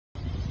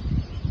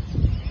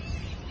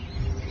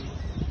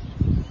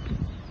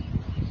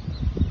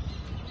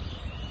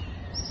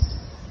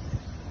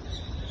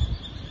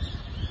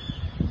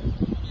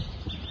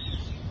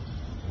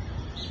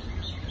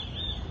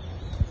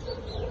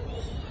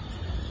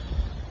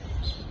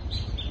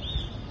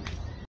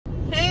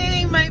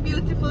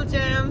beautiful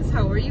gems.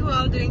 How are you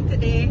all doing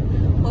today?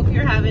 Hope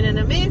you're having an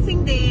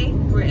amazing day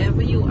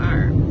wherever you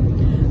are.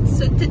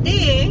 So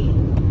today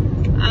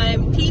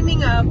I'm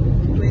teaming up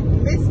with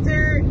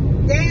Mr.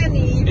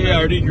 Danny.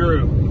 ARD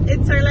Guru.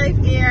 It's Our Life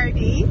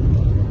ARD.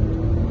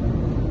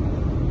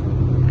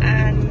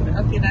 And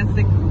okay, that's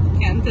the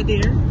Canta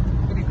there.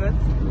 Pretty good.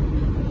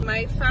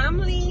 My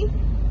family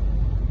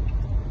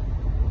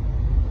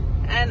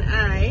and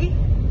I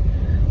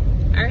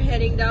are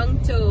heading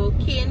down to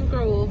Cane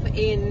Grove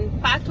in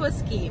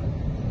Patoskey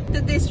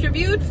to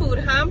distribute food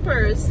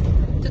hampers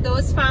to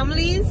those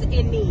families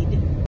in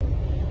need.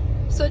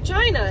 So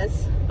join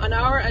us on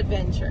our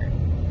adventure.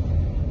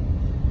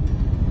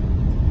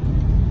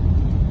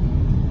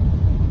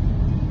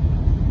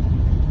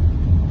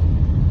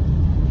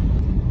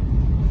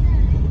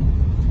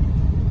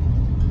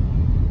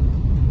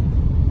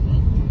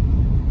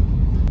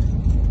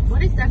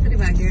 What is that to the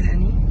back there,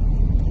 Danny?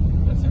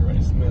 That's a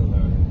rice mill.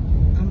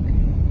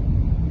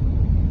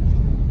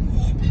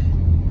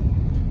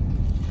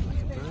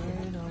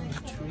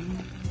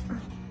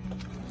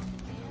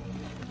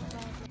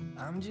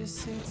 I'm just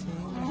sitting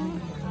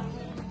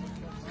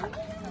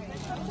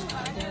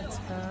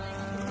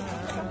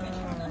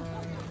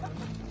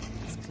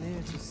it's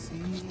clear to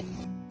see.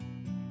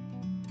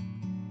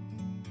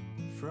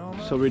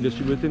 So we're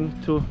distributing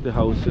to the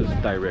houses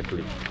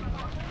directly.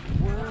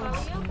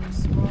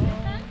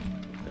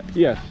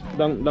 Yes,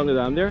 down the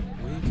dam there.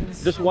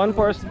 Just one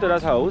person to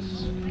that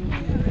house.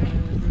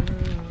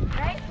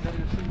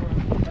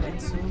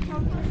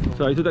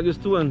 So I took these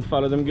two and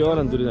follow them go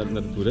and do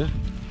another two there.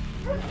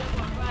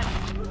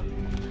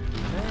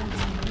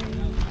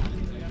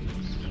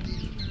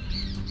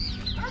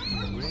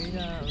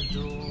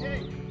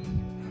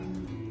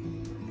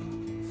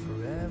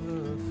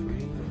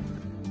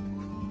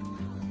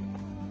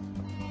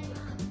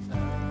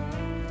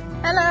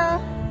 Hello.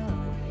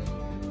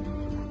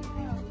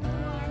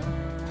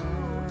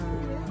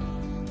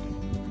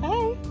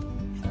 Hi.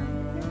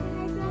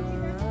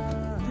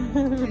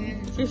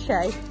 She's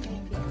shy.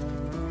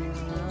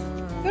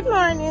 Good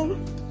morning.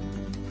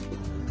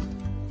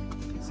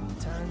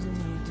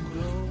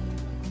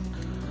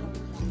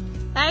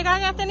 Are you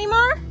going after any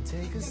more?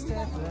 Take a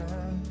step back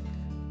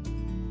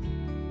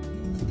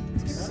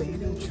to see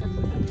the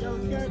truth.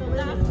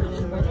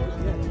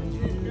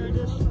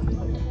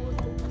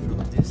 From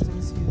a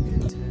distance you can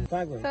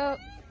tell. So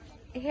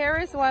here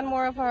is one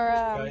more of our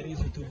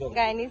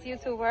Guyanese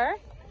YouTuber.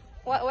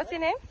 What's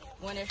your name?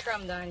 One is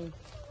from Danny.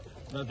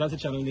 That's a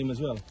channel name as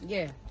well.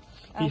 Yeah.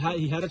 He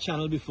had a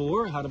channel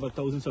before, had about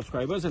 1,000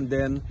 subscribers, and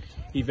then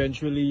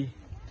eventually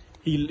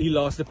he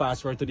lost the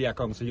password to the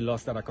account, so he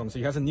lost that account. So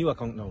he has a new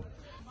account now.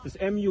 It's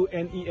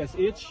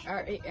MUNESH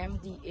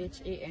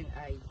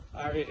RAMDHANI.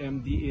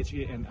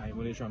 RAMDHANI.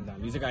 Munesh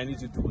Ramdan. He's a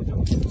Guyanese YouTuber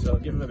too. So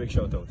give him a big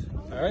shout out.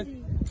 Alright?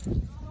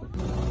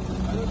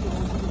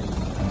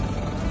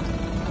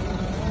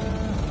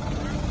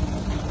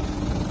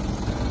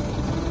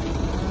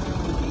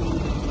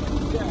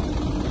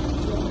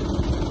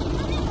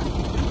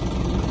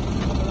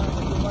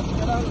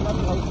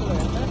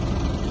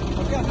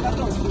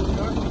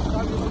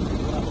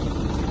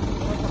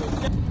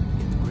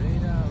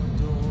 Great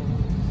outdoors,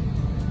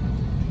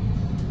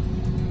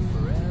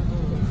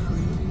 forever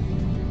free.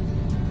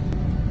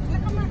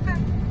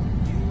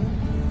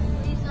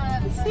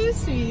 So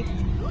sweet.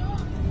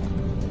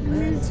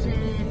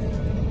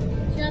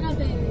 Shut up,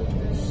 baby.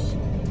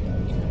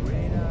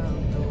 Great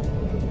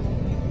outdoors.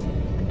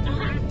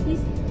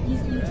 He's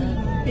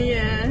eating.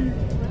 Yeah.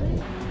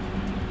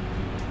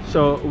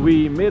 So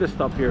we made a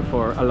stop here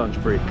for a lunch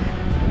break.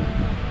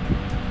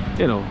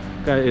 You know,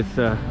 it's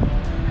a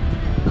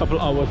couple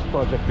hours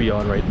project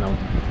beyond right now.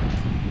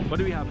 What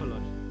do we have for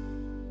lunch?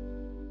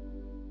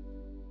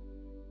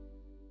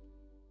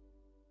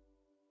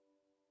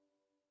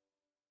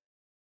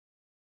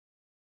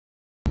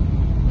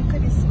 Look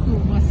at these school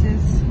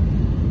buses.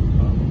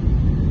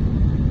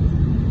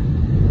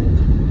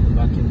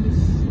 Back in this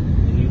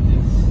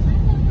 80s.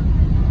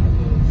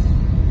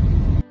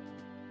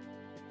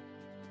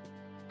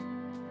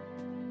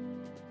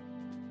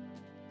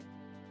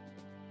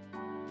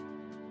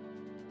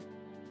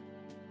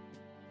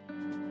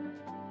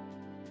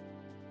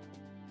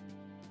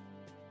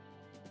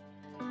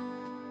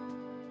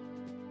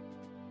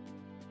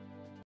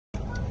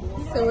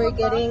 So we're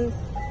getting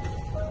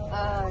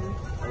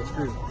Ice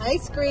cream.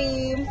 ice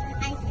cream.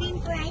 Ice cream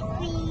for ice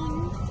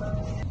cream.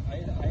 I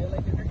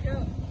like it.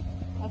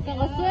 Okay,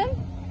 what's one?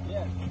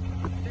 Yeah.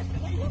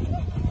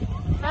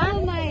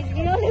 Oh my,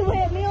 me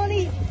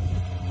only,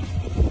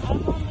 I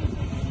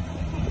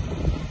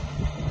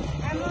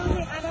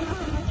don't know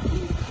how much.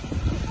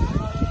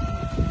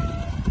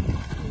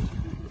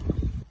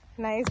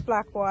 Nice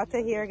black water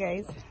here,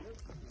 guys.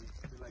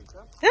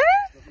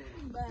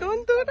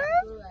 Don't do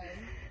that.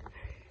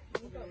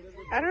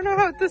 I don't know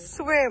how to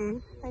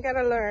swim. I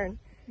gotta learn.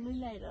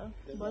 Later,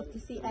 but you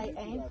see, I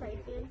ain't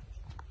frightened.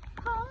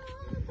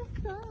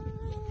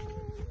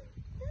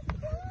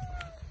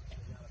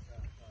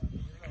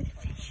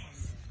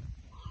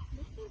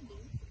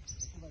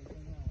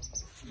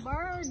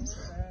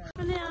 birds.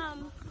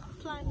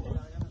 Plant them.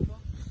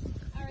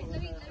 Alright,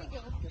 let me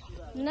go.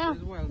 No,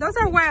 Those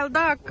are wild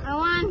duck. I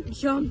want to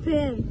jump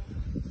in.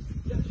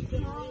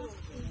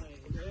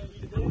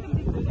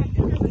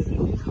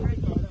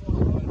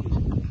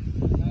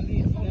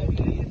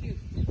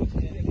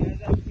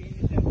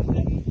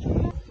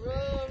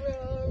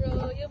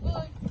 Roll your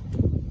boat.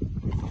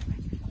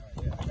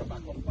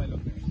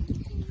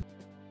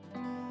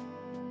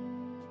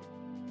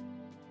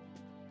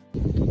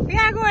 We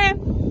are going.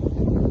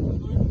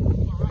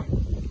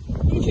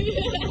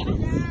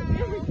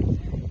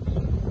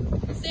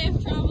 Safe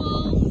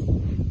travels.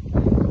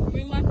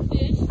 Bring my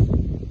fish.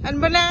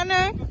 And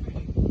banana.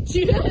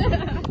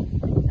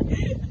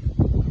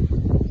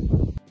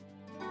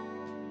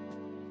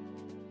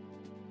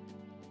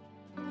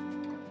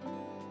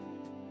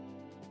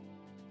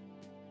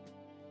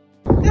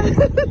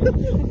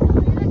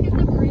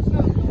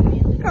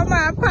 Come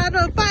on,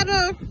 paddle,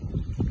 paddle.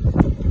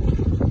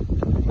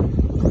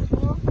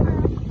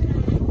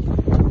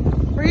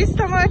 Breeze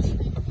too much.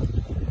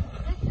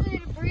 Actually,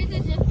 the breeze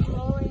is just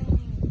blowing.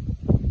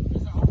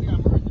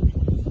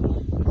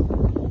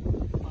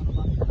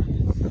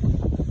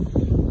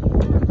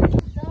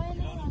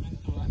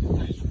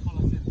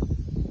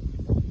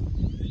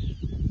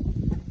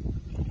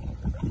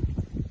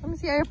 Let me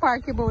see how you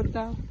park your boat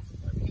now.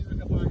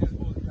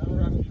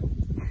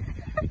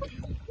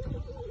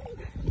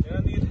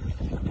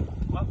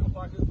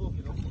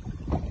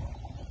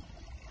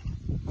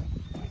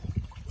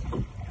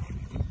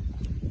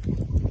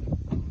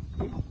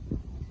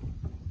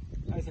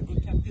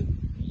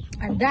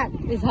 And that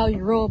is how you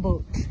row a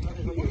boat.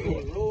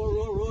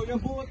 Row your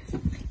boat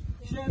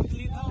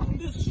gently down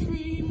the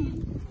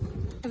stream.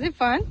 Was it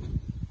fun?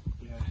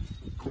 Yeah.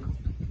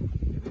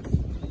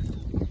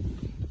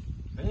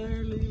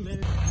 Barely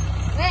made.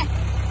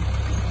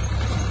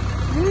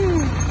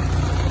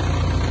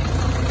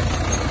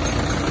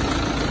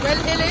 Well,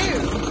 hello.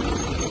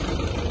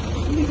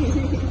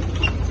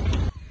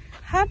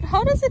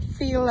 How does it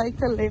feel like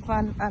to live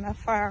on a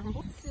farm?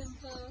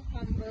 Simple,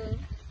 humble.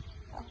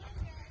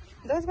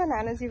 Those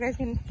bananas, you guys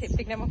can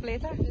pick them up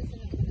later?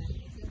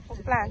 For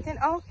planting?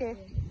 Oh, okay.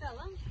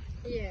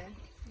 Yeah.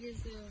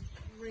 Use a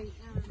great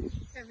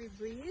heavy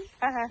breeze.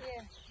 Uh-huh.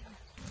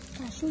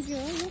 I'll show you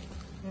all. Look.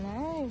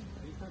 Nice.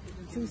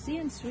 Juicy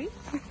and sweet.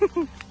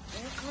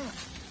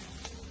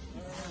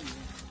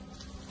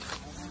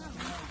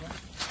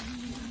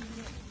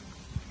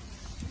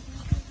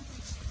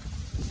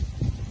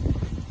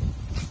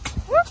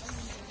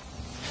 Whoops.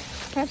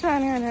 Catch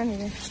on here,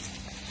 anyway.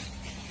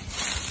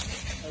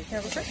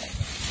 Come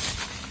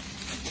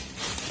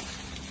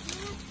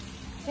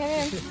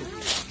in.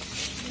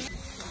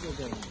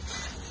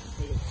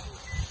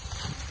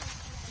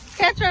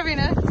 Catch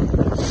Ravina.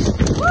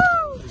 Woo!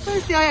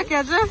 Let's see how you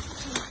catch her.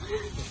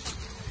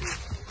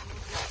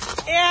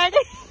 Yeah.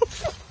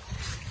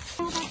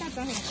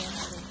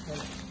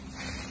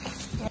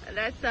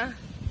 That's a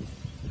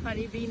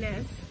honeybee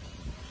nest.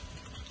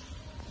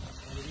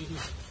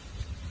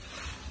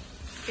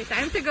 Okay,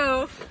 time to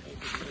go.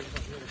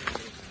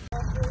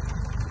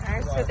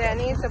 Alright, so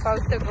Danny is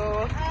about to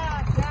go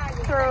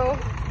through,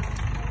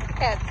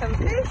 catch some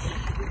fish.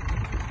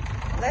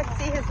 Let's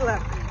see his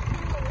luck.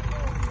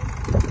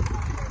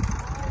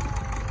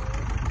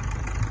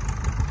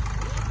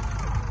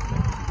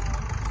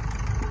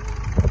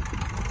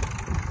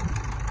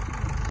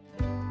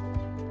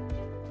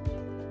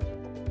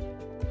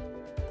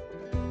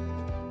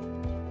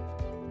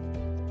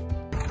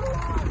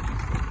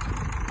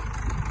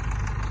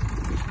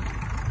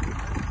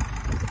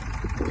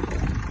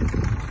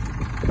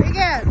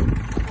 Again.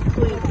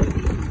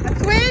 A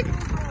twig?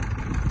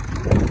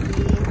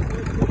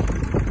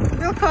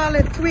 We'll call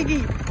it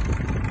Twiggy.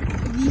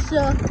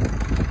 Lisa.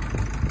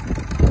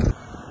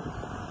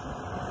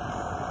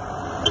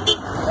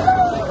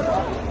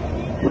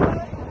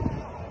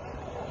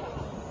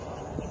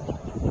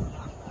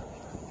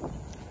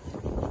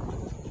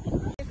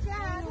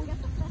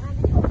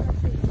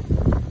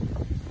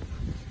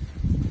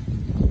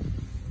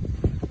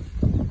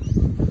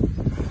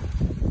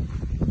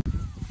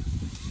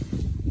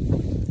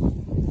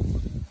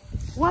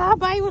 Wow,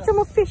 buy what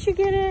some fish you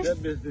get it.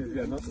 That business,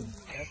 yeah, nothing.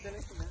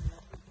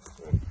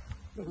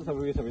 This is how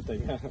we get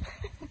everything.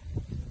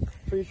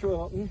 Pretty sure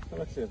nothing.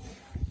 That's it.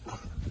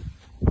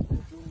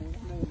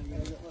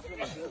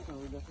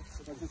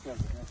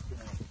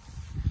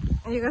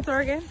 You go through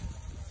again?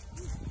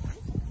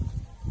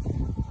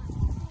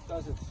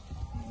 That's it.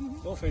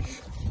 No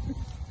fish.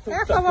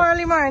 Yeah, come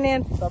early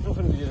morning. Stop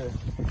looking at you.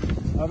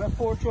 I've got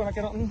 4 through, I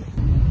cannot. As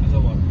a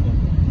what?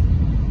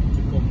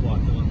 To come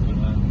water onto the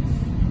land.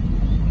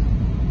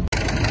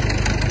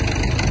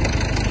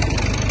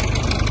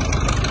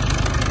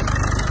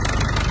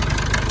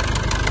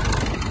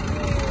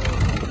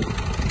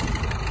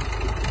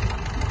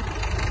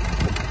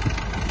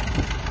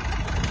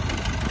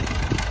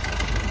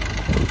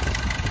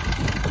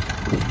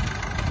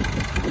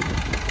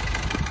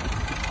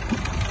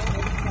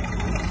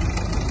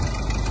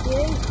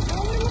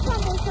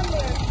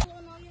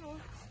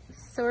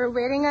 So we're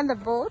waiting on the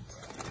boat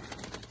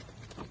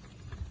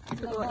to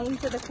go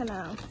into the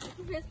canal.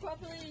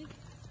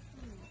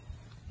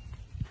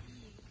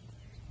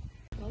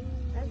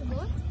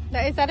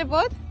 Is that a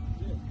boat?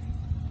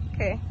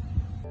 Okay.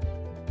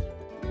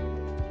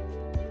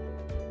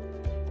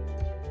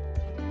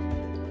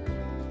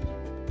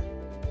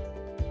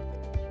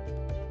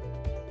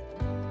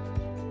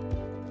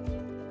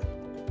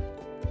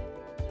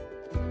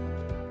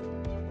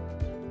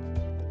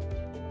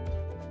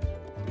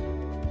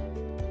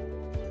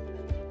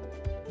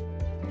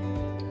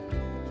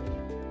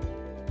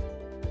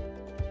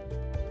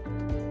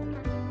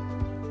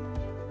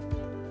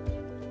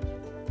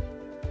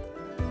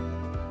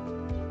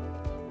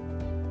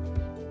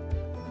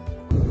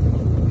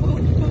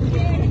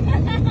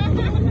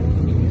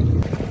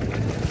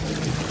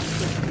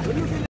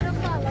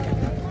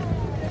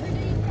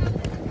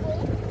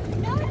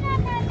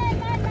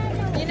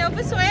 You know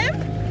to swim?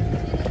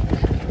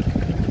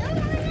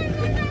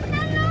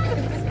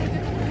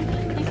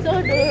 He's so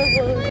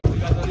adorable.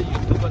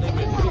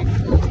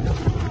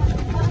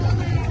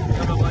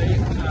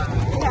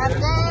 We have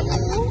Danny.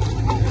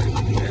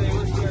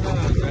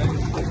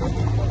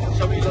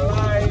 So we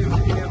live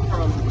here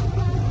from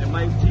the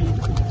mighty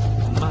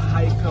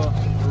Mahaica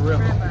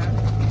River.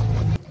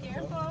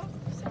 Careful.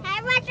 I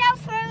watch out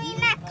for me in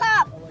that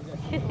cup.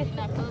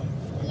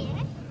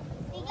 Yeah.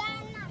 We got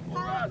in that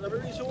cup.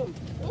 Very soon.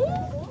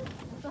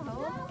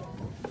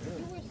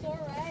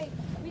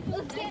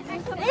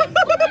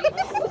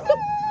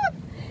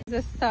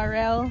 The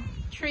sorrel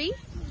tree.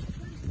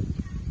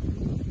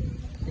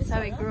 That's how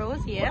it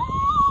grows, yeah.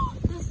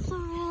 The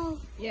sorrel.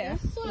 Yeah.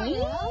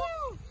 Sorrel.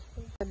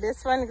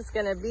 This one is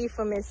gonna be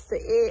for Mr.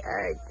 A.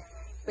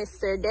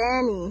 Mr.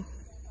 Danny.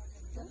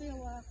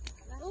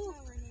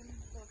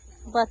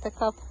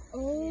 Buttercup.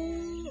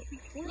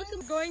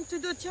 We're going to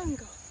the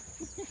jungle.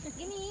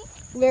 Gimme.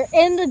 We're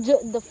in the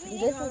this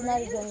is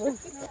not a jungle.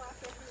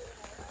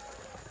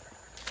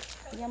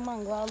 Yeah,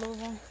 mango all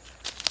over.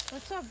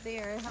 What's up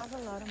there? It has a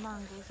lot of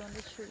mangoes on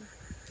the tree.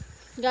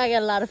 You gotta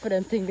get a lot of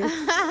them things.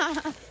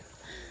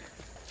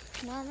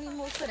 Normally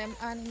most of them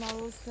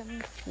animals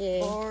and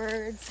Yeah.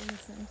 birds and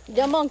some.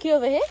 The monkey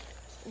over here?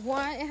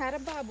 One, it had a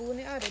baboon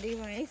the other day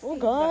when I Oh seen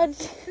God.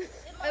 that.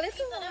 A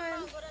little one.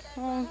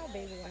 Oh, Oh,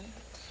 baby one.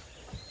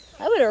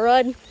 I would have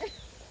run. You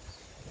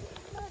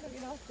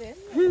know, thin.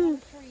 On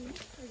the tree.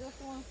 We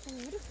just want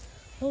food.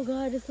 Oh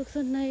God, this looks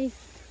so nice.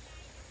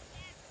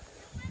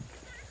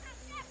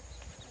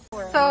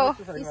 So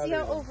You see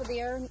how over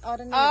there,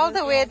 other all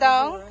neighbors the way have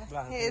down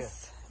Bora?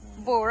 is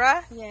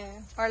Bora Yeah.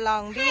 or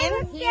long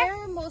bean.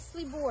 Here,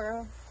 mostly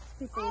Bora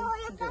people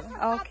do.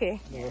 Okay.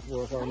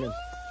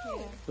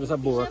 There's a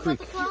Bora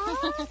Creek.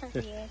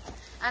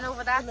 And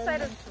over that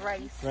side is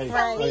rice. Right.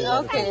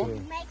 Okay.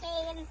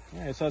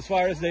 Yeah, so as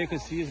far as they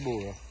could see is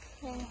Bora.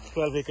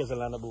 12 acres of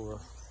land of Bora.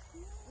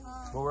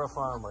 Bora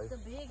farm, right?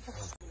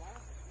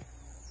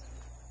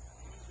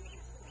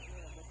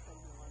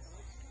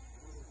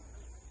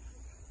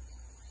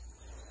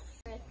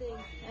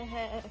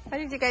 What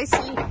did you guys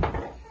see?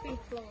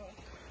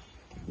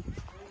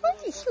 Oh,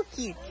 he's so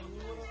cute.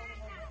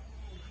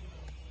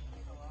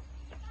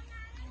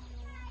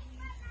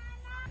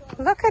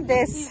 Look at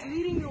this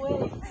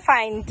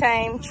fine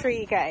time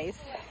tree, guys.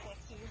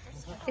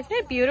 Isn't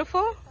it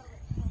beautiful?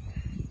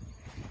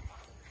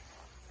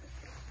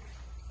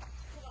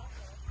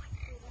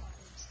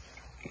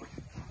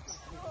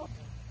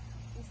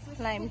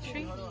 Lime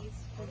tree.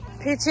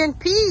 Pigeon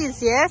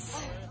peas,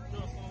 yes.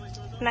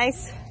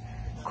 Nice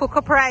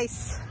cocoa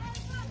price.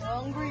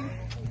 Hungry.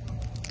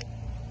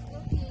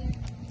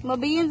 My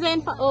beans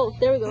and oh,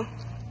 there we go.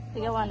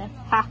 We got one there.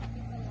 Ha.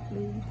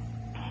 Beans.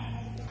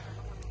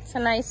 It's a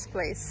nice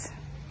place.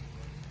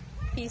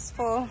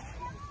 Peaceful.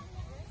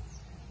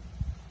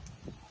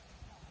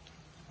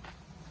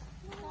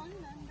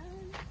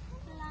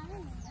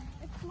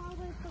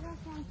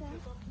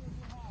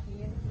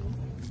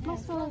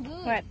 Smells so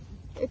good. What?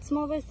 It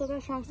smells like the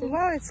restaurant.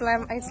 Well, it's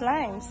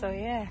lime, so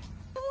yeah.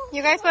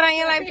 You guys put on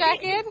your life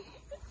jacket?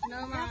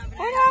 No, Mom.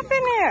 What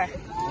happened here?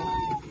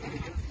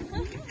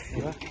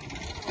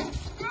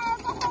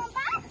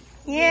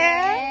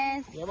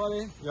 Yeah. Yeah,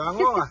 buddy. You want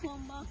to go?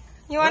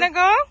 You wanna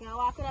go? Can I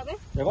walk it up, eh?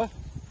 Yeah, what?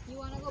 You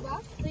wanna go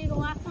back? So you can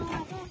walk some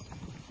like that?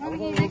 I'm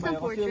going to take some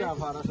portraits. Yeah,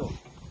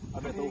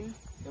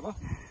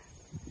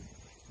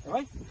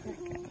 right?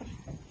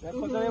 Let's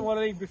put them in one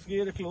of the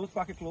biscuit clothes,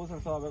 packet clothes,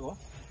 and so on we go.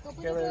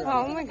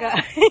 Oh my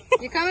god.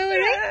 You coming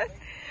with me?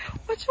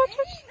 Watch.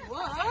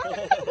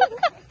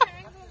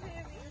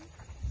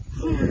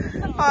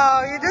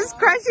 Oh, you just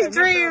crushed your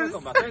dreams.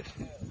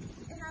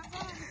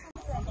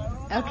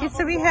 Okay,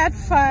 so we had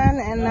fun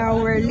and now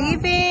we're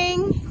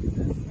leaving.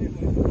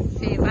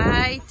 Say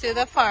bye to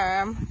the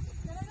farm.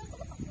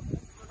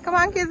 Come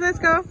on, kids, let's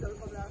go.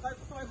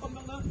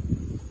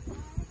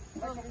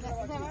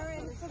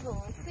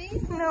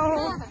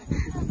 No,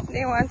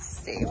 they want to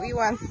stay. We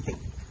want to stay.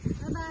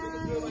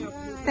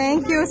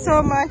 Thank you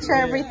so much,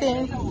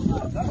 everything.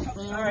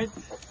 All right.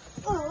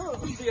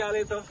 See you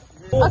later.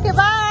 Okay,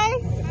 bye.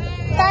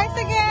 Thanks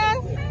again.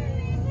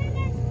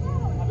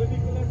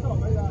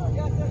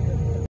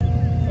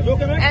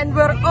 And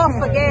we're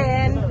off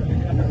again.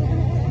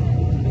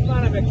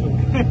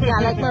 Yeah,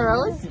 like my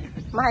rose,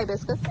 my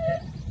hibiscus.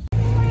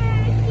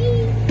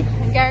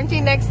 I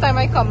guarantee next time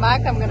I come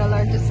back, I'm gonna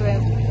learn to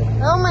swim.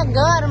 Oh my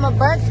god, I'm a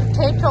burnt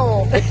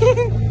potato.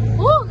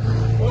 Woo.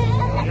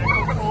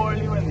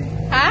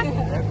 Huh?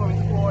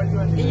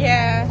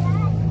 Yeah.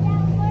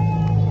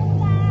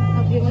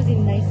 It was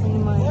nice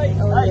in my.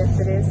 Oh yes,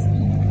 it is.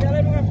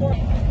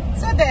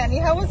 So Danny,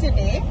 how was your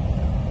day?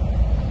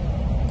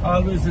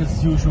 Always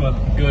as usual,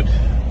 good.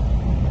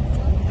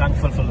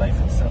 Thankful for life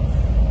itself.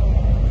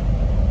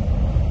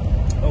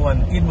 Oh,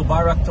 and Eid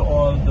Mubarak to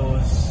all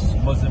those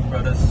Muslim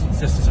brothers and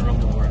sisters around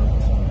the world.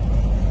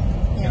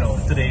 Yes. You know,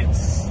 today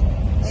it's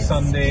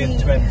Sunday, Eid.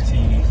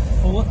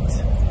 24th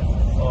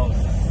of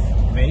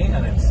May,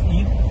 and it's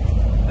Eid.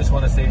 I just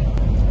want to say,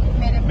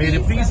 may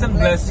the peace and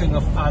blessing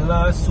of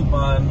Allah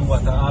subhanahu wa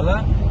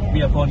ta'ala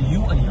be upon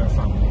you and your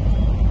family.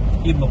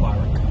 Eid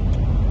Mubarak.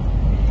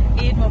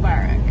 Eid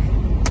Mubarak.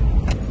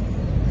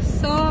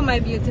 So my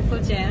beautiful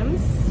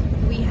gems,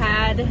 we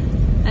had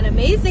an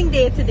amazing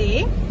day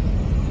today,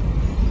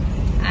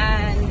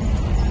 and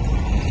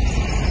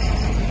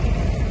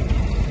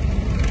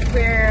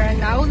we're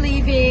now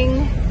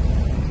leaving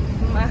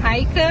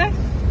Mahaika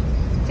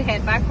to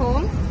head back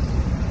home.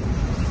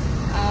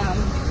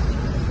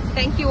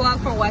 Thank you all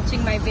for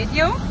watching my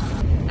video,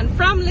 and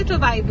from Little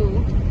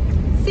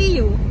Baibu, see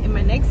you in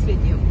my next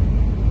video.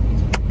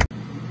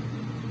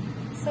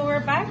 So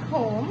we're back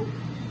home,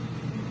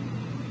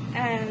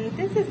 and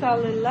this is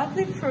all the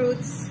lovely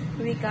fruits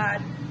we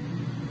got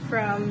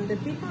from the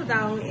people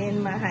down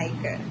in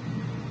Mahaika.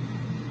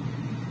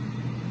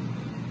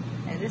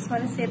 I just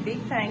want to say a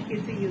big thank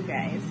you to you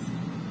guys.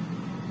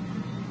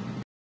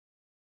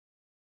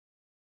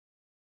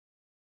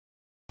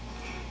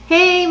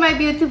 Hey my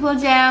beautiful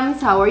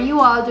gems, how are you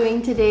all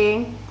doing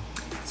today?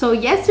 So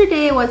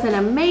yesterday was an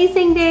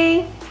amazing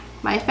day.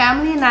 My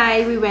family and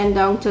I, we went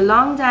down to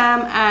Long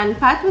Dam and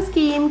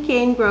Patwaskim,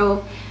 Cane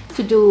Grove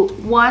to do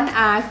one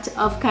act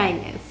of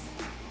kindness.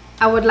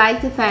 I would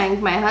like to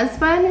thank my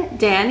husband,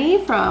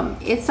 Danny from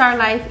It's Our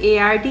Life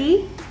ARD,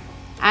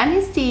 and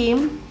his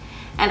team,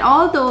 and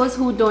all those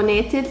who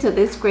donated to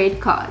this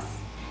great cause.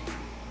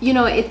 You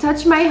know, it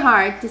touched my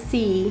heart to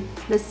see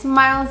the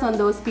smiles on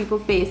those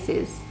people's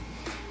faces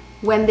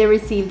when they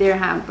received their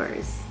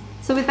hampers.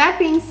 So with that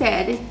being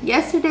said,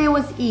 yesterday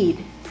was Eid.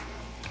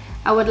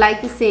 I would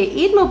like to say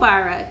Eid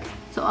Mubarak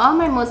to all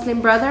my Muslim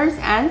brothers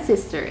and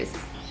sisters.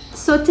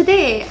 So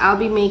today I'll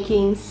be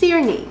making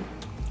Sirnee,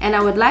 and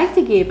I would like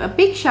to give a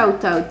big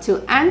shout out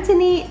to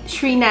Anthony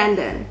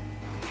Srinandan.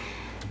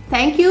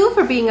 Thank you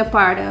for being a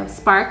part of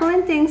Sparkle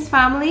and Things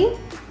family.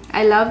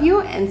 I love you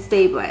and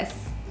stay blessed.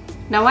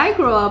 Now I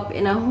grew up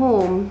in a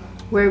home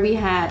where we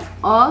had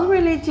all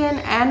religion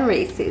and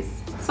races,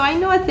 so I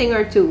know a thing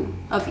or two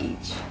of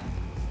each.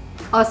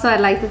 Also, I'd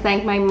like to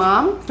thank my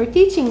mom for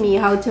teaching me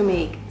how to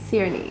make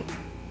Sirnee.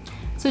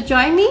 So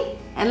join me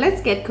and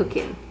let's get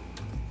cooking.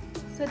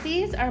 So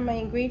these are my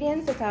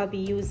ingredients that I'll be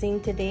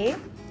using today.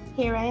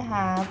 Here I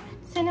have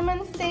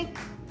cinnamon stick,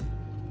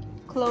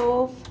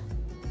 clove,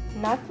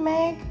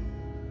 nutmeg,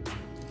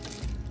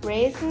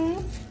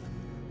 raisins,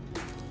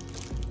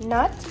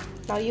 nut.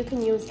 Now you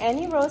can use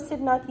any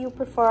roasted nut you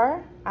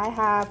prefer. I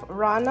have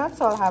raw nuts,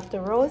 so I'll have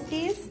to roast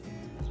these.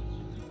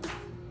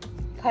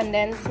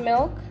 Condensed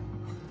milk,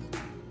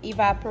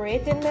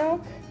 evaporated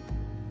milk,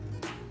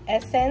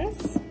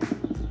 essence,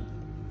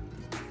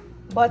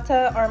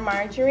 butter or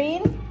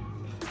margarine,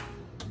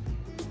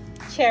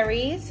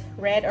 cherries,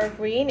 red or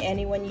green,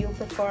 anyone you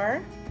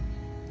prefer,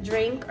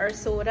 drink or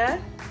soda,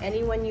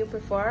 anyone you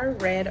prefer,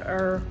 red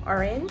or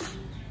orange,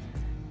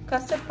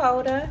 custard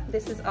powder,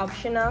 this is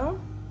optional,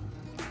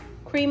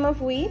 cream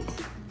of wheat,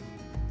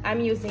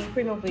 I'm using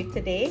cream of wheat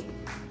today.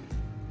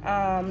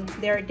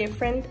 There are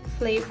different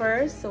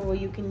flavors, so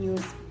you can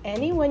use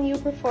any one you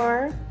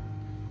prefer,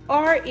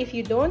 or if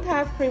you don't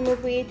have cream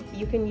of wheat,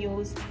 you can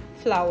use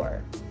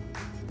flour.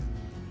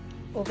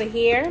 Over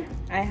here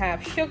I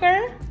have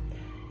sugar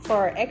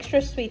for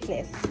extra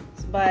sweetness,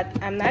 but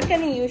I'm not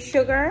going to use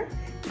sugar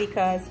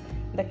because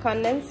the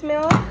condensed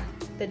milk,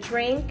 the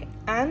drink,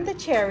 and the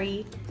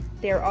cherry,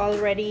 they're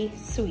already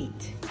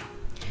sweet.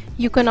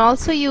 You can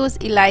also use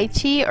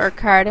elaichi or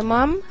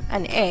cardamom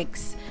and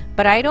eggs,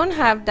 but I don't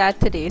have that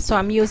today, so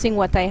I'm using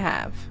what I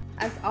have.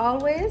 As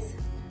always,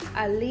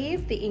 I'll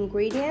leave the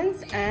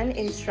ingredients and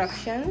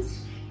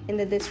instructions in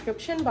the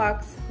description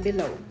box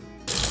below.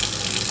 So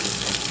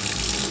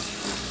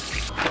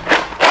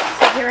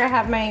here I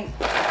have my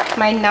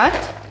nut.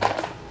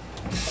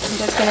 I'm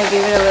just gonna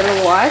give it a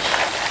little wash.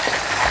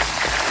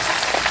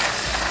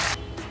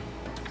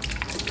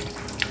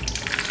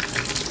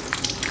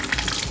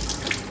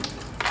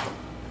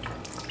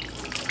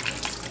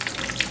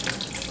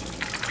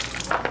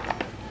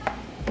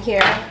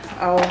 Here,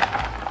 I'll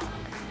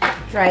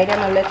dry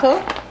them a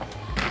little.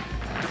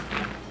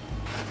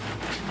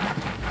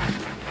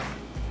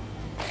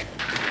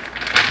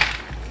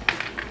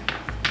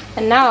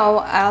 And now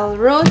I'll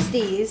roast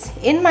these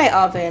in my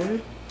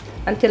oven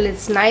until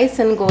it's nice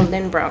and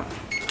golden brown.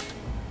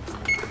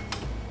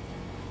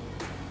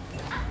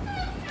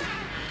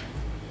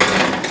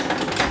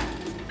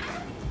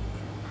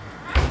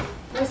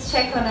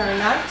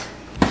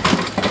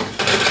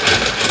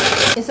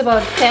 It's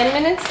about 10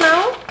 minutes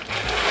now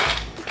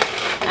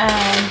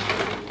and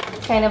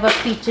kind of a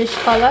peachish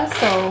color,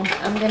 so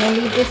I'm gonna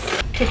leave this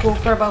to go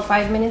for about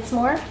 5 minutes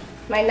more.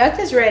 My nut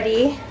is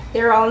ready.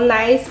 They're all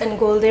nice and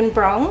golden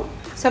brown,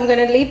 so I'm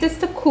gonna leave this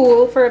to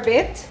cool for a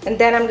bit and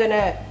then I'm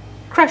gonna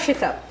crush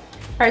it up.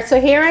 All right,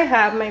 so here I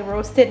have my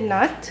roasted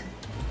nut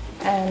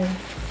and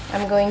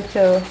I'm going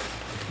to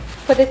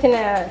put it in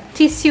a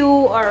tissue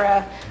or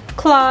a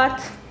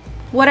cloth,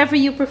 whatever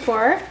you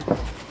prefer,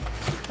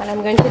 and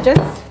I'm going to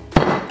just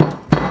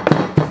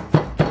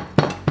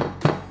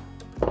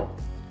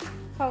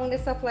pound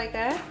this up like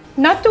that.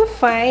 Not too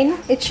fine,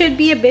 it should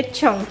be a bit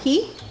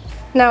chunky.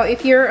 Now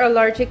if you're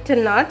allergic to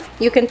nuts,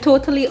 you can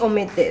totally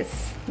omit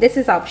this. This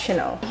is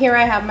optional. Here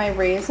I have my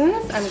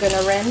raisins. I'm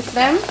gonna rinse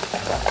them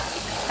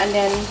and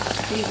then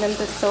leave them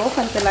to soak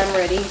until I'm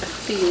ready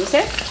to use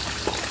it.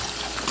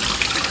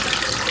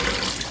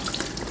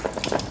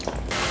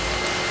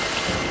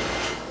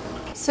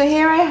 So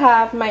here I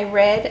have my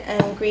red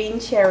and green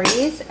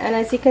cherries, and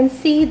as you can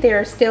see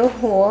they're still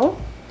whole.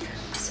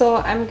 So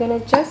I'm gonna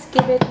just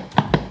give it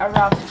a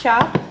rough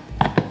chop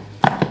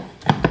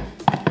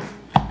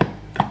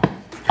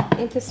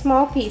into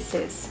small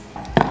pieces.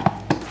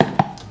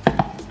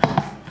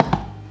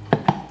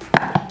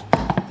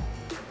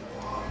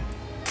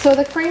 So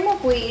the cream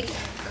of wheat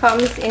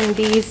comes in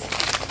these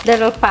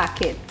little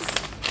packets.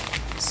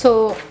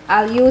 So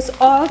I'll use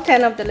all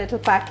 10 of the little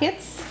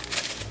packets.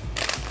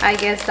 I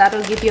guess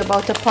that'll give you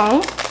about a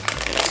pound.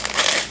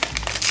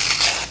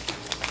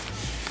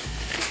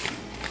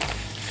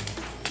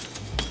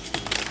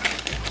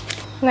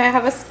 Now I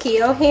have a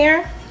scale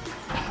here,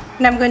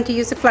 and I'm going to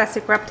use a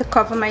plastic wrap to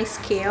cover my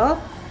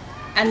scale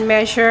and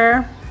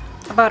measure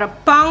about a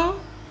pound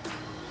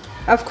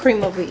of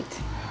cream of wheat.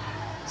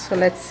 So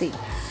let's see.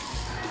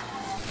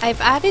 I've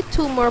added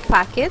 2 more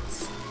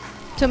packets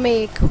to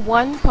make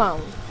 1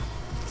 pound.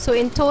 So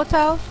in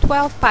total,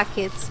 12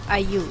 packets I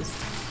used.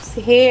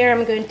 So here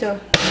I'm going to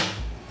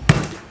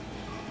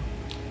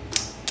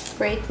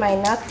grate my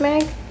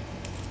nutmeg.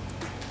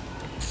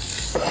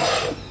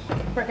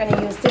 We're going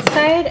to use this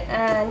side,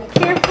 and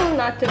careful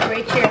not to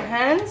grate your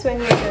hands when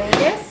you're doing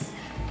this.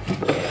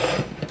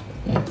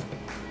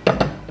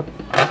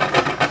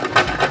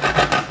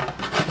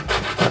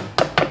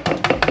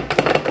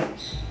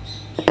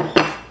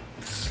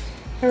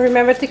 And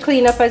remember to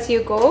clean up as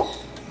you go.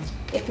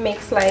 It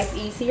makes life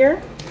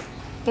easier.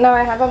 Now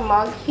I have a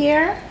mug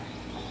here,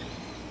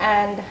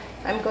 and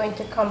I'm going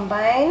to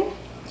combine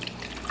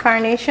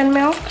carnation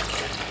milk,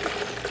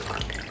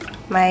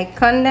 my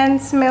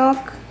condensed milk.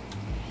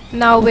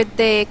 Now with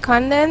the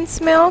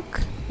condensed milk,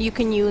 you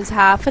can use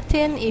half a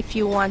tin if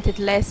you want it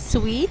less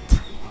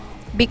sweet,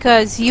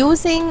 because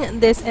using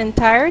this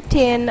entire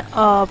tin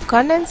of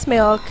condensed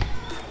milk,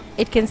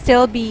 it can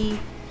still be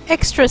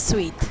extra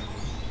sweet.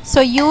 So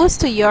use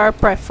to your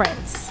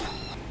preference.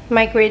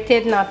 My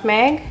grated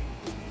nutmeg,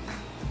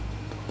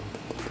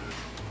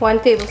 1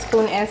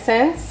 tablespoon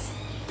essence,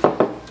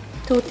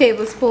 2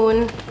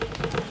 tablespoons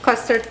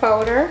custard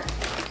powder,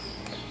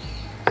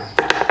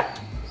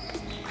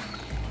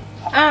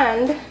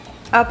 and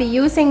I'll be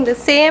using the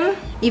same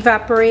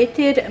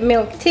evaporated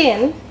milk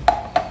tin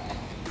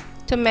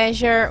to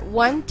measure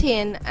 1.5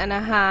 tins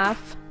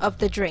of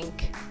the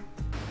drink.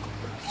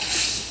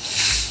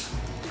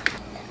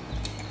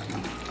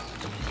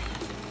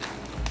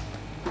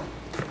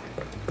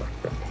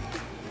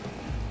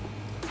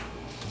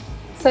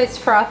 So it's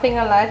frothing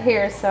a lot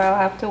here, so I'll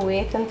have to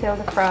wait until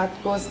the froth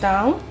goes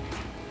down.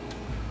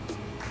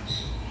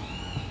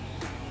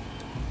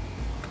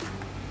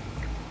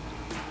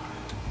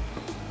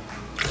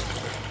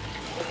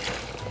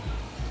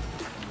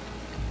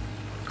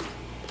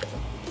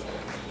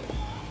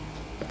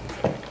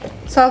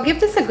 So I'll give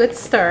this a good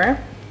stir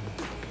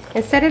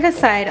and set it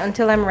aside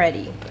until I'm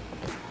ready.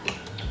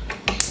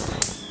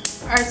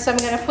 Alright, so I'm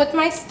going to put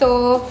my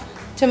stove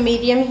to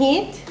medium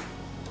heat.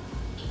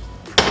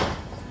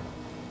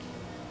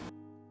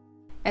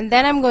 And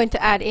then I'm going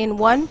to add in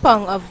 1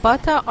 pound of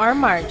butter or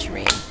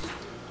margarine.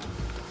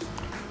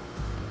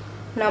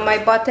 Now my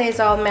butter is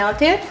all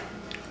melted.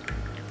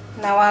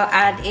 Now I'll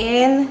add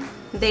in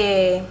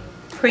the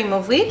cream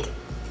of wheat.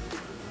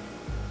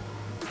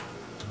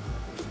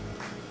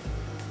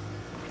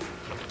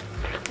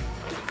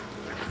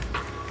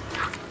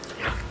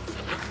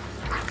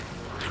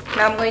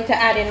 Now I'm going to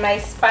add in my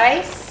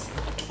spice,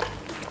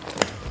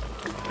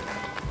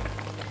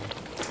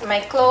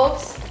 my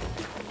cloves,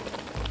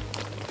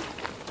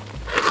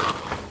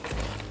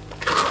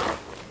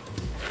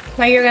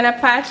 now you're going to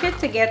patch it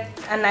to get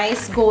a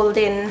nice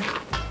golden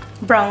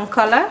brown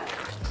color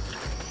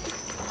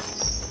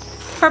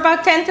for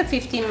about 10 to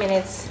 15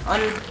 minutes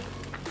on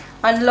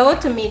low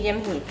to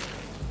medium heat.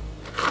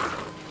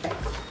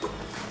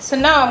 So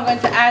now I'm going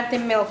to add the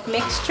milk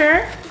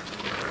mixture.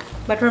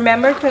 But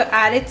remember to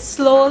add it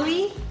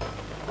slowly.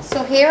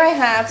 So here I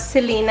have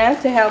Selena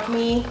to help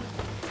me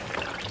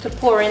to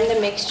pour in the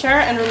mixture,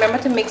 and remember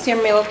to mix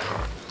your milk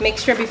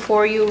mixture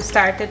before you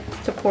start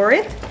to pour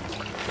it.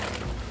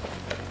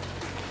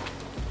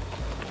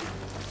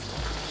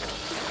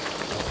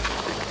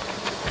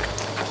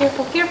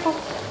 Careful, careful.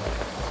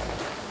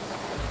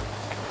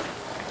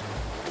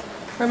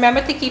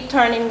 Remember to keep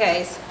turning,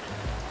 guys.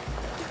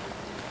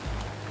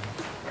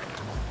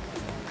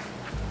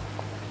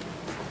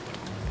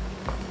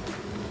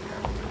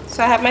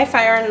 So I have my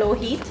fire on low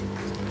heat.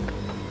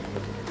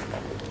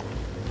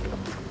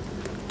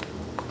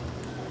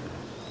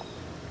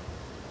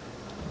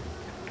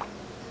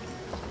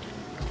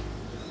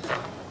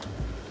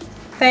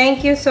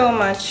 Thank you so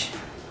much.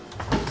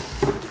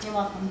 You're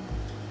welcome.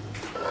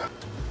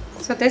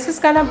 So this is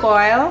gonna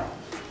boil.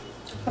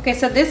 Okay,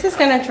 so this is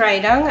gonna dry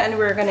down and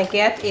we're gonna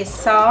get a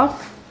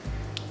soft,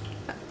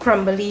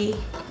 crumbly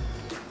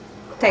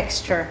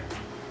texture.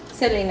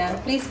 Selena,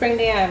 please bring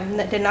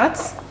the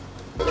nuts.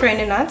 Strain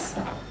the nuts.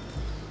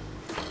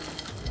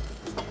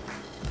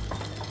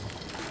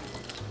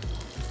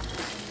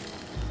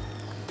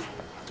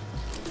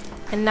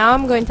 And now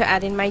I'm going to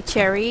add in my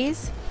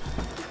cherries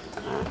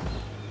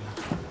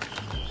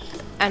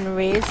and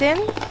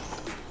raisin.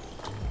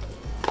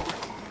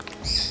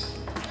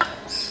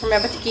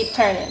 Remember to keep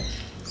turning.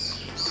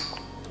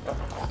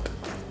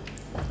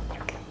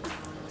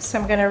 So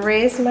I'm gonna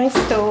raise my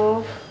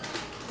stove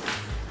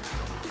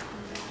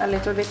a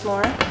little bit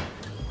more.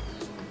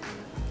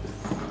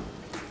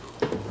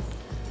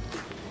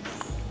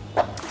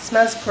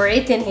 Smells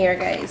great in here,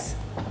 guys.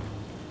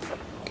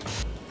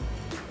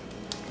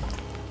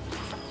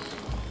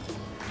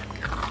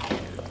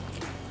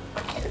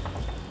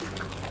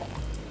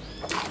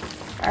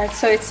 Alright,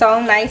 so it's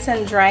all nice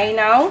and dry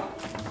now.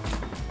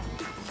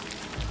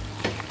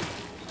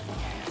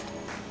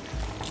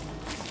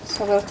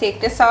 So we'll take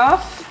this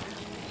off.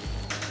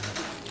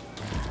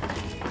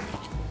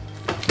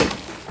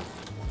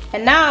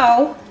 And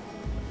now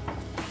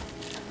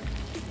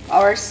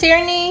our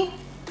Sirnee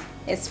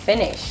is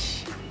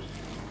finished.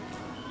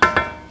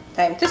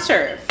 Time to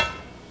serve.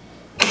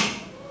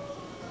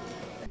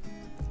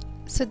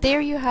 So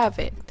there you have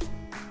it.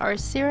 Our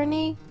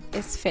Sirnee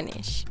is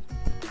finished.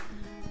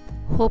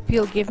 Hope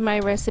you'll give my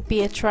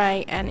recipe a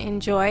try and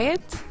enjoy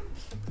it.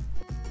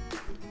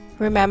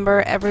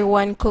 Remember,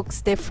 everyone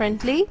cooks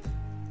differently.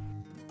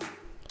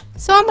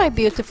 So my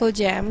beautiful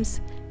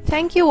gems,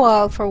 thank you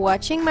all for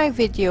watching my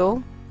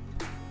video.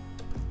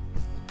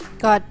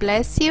 God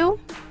bless you.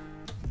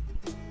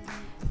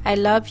 I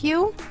love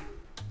you.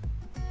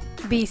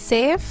 Be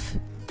safe.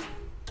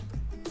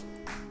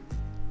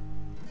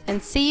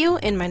 And see you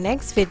in my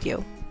next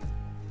video.